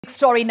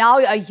Story now,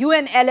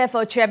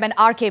 UNLF Chairman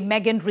RK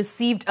Meghen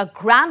received a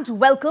grand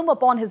welcome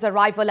upon his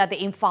arrival at the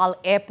Imphal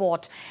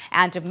airport.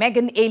 And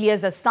Meghen,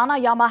 alias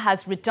Sanayama,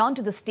 has returned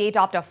to the state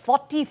after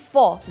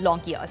 44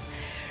 long years.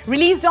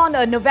 Released on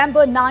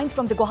November 9th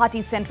from the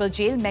Guwahati Central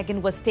Jail,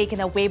 Meghen was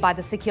taken away by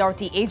the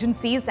security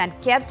agencies and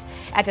kept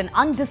at an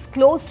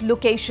undisclosed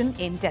location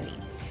in Delhi.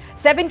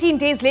 17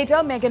 days later,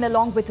 Meghen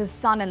along with his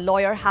son and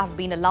lawyer have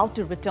been allowed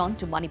to return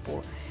to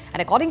Manipur.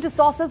 And according to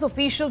sources,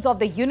 officials of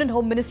the Union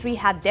Home Ministry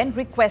had then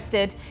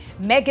requested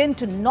Meghen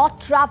to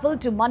not travel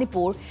to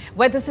Manipur,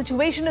 where the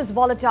situation is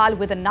volatile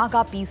with the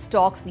Naga peace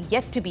talks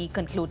yet to be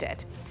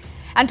concluded.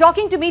 And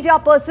talking to media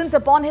persons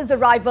upon his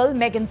arrival,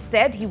 Meghen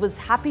said he was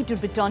happy to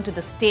return to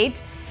the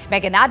state.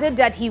 Meghen added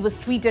that he was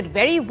treated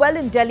very well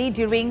in Delhi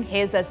during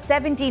his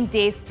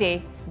 17-day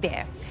stay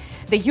there.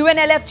 The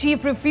UNLF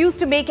chief refused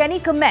to make any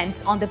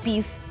comments on the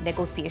peace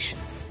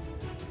negotiations.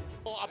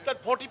 After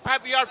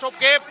 45 years of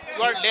gap,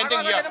 you are landing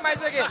here.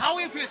 So how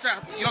you feel, sir?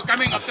 You are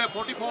coming after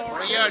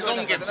 44 years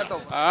long gap, sir?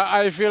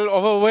 I feel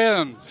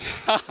overwhelmed.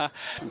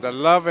 The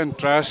love and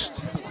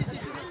trust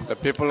the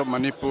people of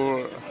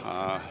Manipur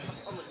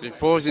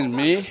repose in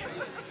me.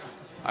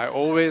 I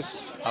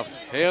always have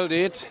held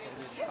it.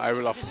 I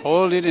will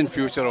uphold it in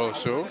future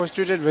also. I was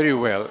treated very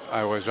well.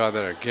 I was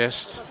rather a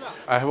guest.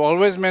 I have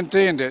always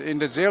maintained that in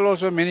the jail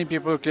also many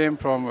people came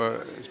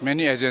from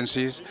many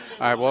agencies.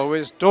 I have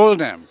always told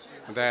them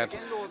that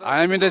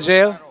I am in the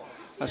jail,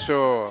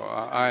 so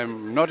I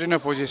am not in a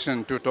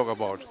position to talk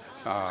about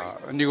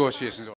negotiations.